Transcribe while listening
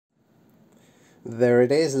There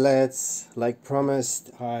it is, lads. Like promised,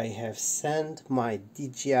 I have sent my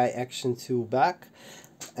DJI Action 2 back,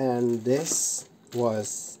 and this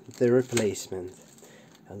was the replacement,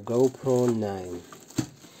 a GoPro 9.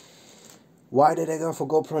 Why did I go for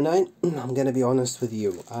GoPro 9? I'm gonna be honest with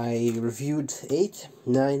you. I reviewed 8,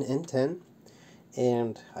 9 and 10,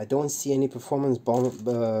 and I don't see any performance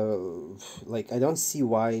bomb. I don't see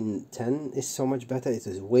why 10 is so much better. It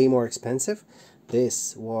is way more expensive.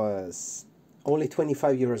 This was only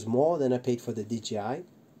 25 euros more than I paid for the DJI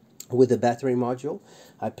with the battery module.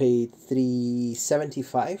 I paid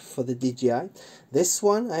 375 for the DJI. This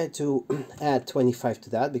one I had to add 25 to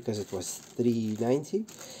that because it was 390,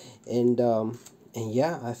 and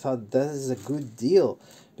yeah, I thought that is a good deal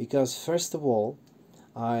because first of all,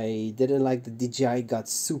 I didn't like the DJI got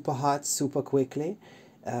super hot super quickly.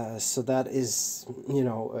 So that is,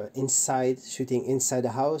 inside, shooting inside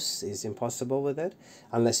the house is impossible with it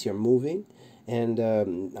unless you're moving. And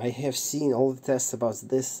I have seen all the tests about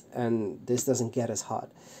this, and this doesn't get as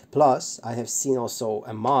hot. Plus, I have seen also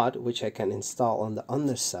a mod which I can install on the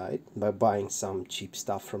underside by buying some cheap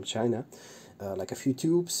stuff from China, like a few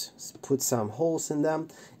tubes, put some holes in them,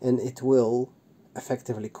 and it will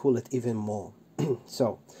effectively cool it even more.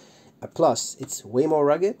 So, plus, it's way more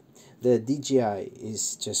rugged. The DJI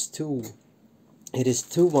is just it is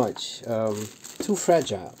too much, too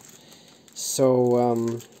fragile. So,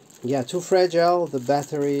 yeah, too fragile. The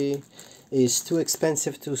battery is too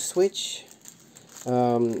expensive to switch.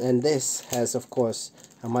 And this has, of course,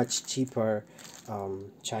 a much cheaper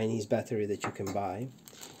Chinese battery that you can buy.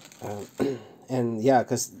 And yeah,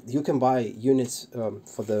 because you can buy units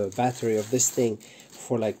for the battery of this thing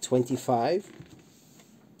for like 20 euros,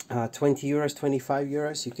 25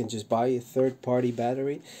 euros. You can just buy a third-party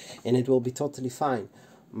battery and it will be totally fine.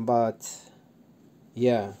 But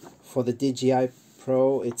yeah, for the DJI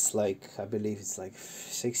Pro, it's like, I believe it's like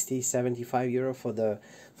 60, 75 euro for the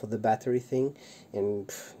battery thing, and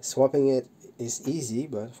swapping it is easy,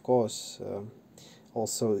 but of course,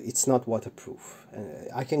 also it's not waterproof.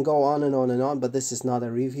 I can go on and on and on, but this is not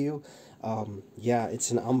a review. Yeah,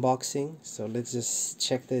 it's an unboxing, so let's just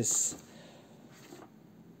check this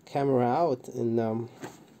camera out and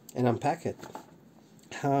unpack it.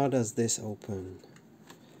 How does this open?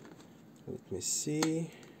 Let me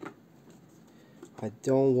see. I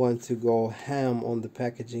don't want to go ham on the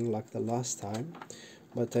packaging like the last time,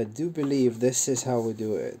 but I do believe this is how we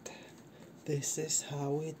do it. This is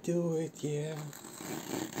how we do it, yeah.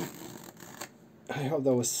 I hope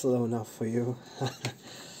that was slow enough for you.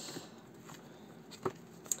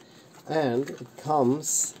 And it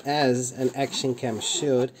comes, as an action cam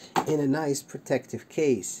should, in a nice protective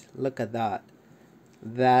case. Look at that.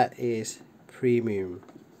 That is premium.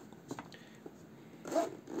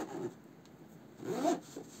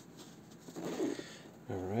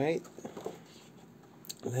 Alright.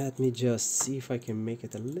 Let me just see if I can make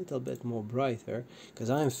it a little bit more brighter, because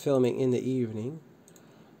I'm filming in the evening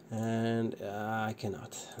and I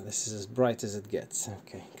cannot. This is as bright as it gets.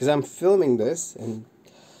 Okay, because I'm filming this and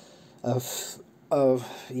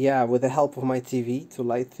yeah, with the help of my TV to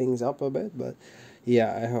light things up a bit, but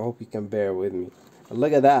yeah, I hope you can bear with me. But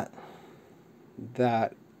look at that.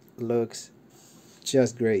 That looks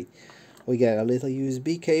just great. We got a little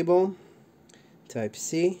USB cable, type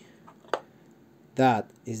C. That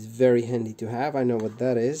is very handy to have. I know what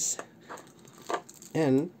that is,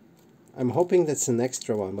 and I'm hoping that's an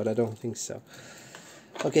extra one, but I don't think so.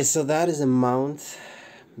 Okay, so that is a mount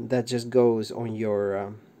that just goes on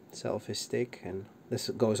your selfie stick, and this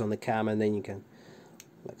goes on the cam, and then you can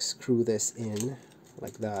like screw this in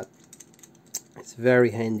like that. It's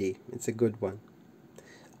very handy. It's a good one,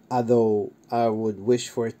 although I would wish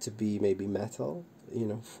for it to be maybe metal,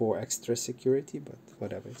 for extra security, but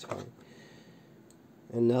whatever, it's fine.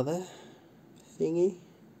 Another thingy,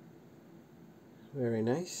 very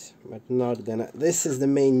nice, but not gonna. This is the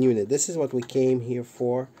main unit. This is what we came here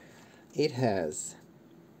for. It has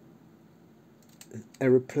a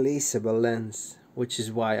replaceable lens, which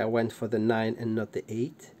is why I went for the 9 and not the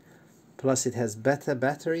 8. Plus it has better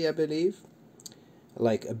battery, I believe,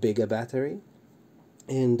 like a bigger battery,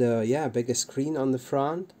 and yeah, bigger screen on the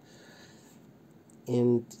front,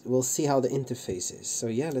 and we'll see how the interface is. So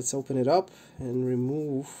yeah, let's open it up and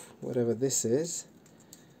remove whatever this is.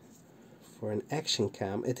 For an action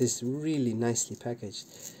cam, it is really nicely packaged.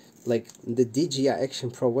 Like the DJI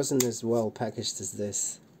Action Pro wasn't as well packaged as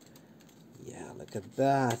this. Yeah, look at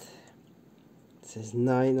that. It says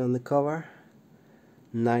 9 on the cover,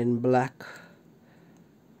 9 black.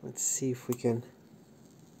 Let's see if we can.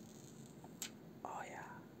 Oh yeah,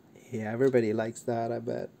 yeah, everybody likes that, I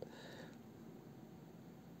bet.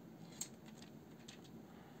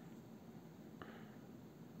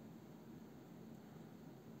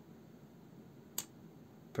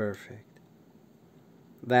 Perfect.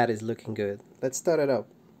 That is looking good. Let's start it up.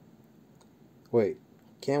 Wait,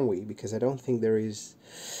 can we? Because I don't think there is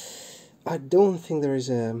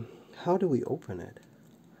a... How do we open it?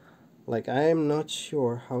 Like, I am not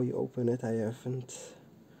sure how you open it. I haven't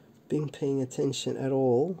been paying attention at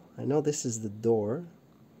all. I know this is the door,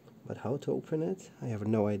 but how to open it? I have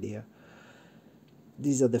no idea.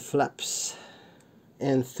 These are the flaps.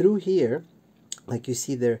 And through here, like you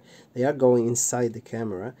see there, they are going inside the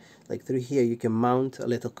camera. Like through here you can mount a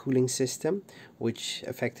little cooling system, which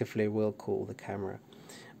effectively will cool the camera.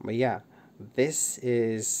 But yeah, this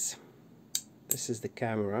is the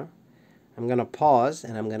camera. I'm gonna pause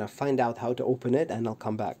and I'm gonna find out how to open it, and I'll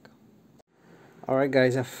come back. Alright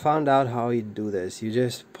guys, I found out how you do this. You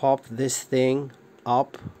just pop this thing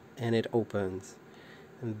up and it opens.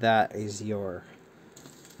 And that is your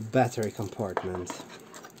battery compartment.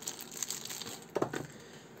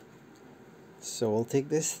 So we'll take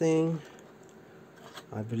this thing,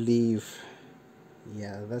 I believe,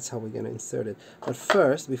 yeah, that's how we're gonna insert it. But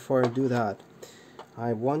first, before I do that,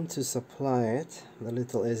 I want to supply it the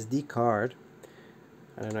little SD card.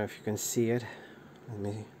 I don't know if you can see it. Let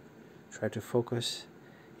me try to focus.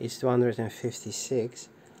 It's 256.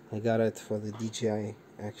 I got it for the DJI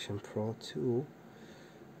Action Pro 2,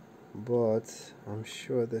 but I'm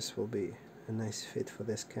sure this will be a nice fit for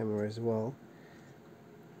this camera as well.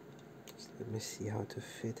 Let me see how to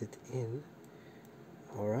fit it in.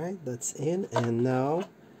 Alright, that's in, and now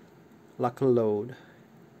lock and load.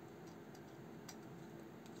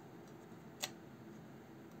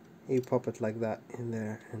 You pop it like that in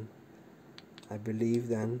there, and I believe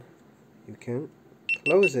then you can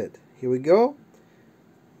close it. Here we go.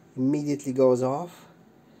 Immediately goes off,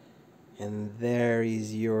 and there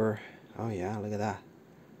is your... oh yeah, look at that.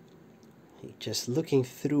 Just looking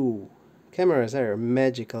through. Cameras are a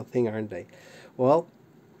magical thing, aren't they? Well,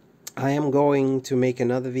 I am going to make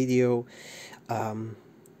another video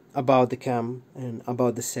about the cam and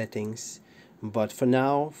about the settings. But for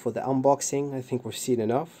now, for the unboxing, I think we've seen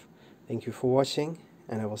enough. Thank you for watching,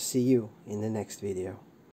 and I will see you in the next video.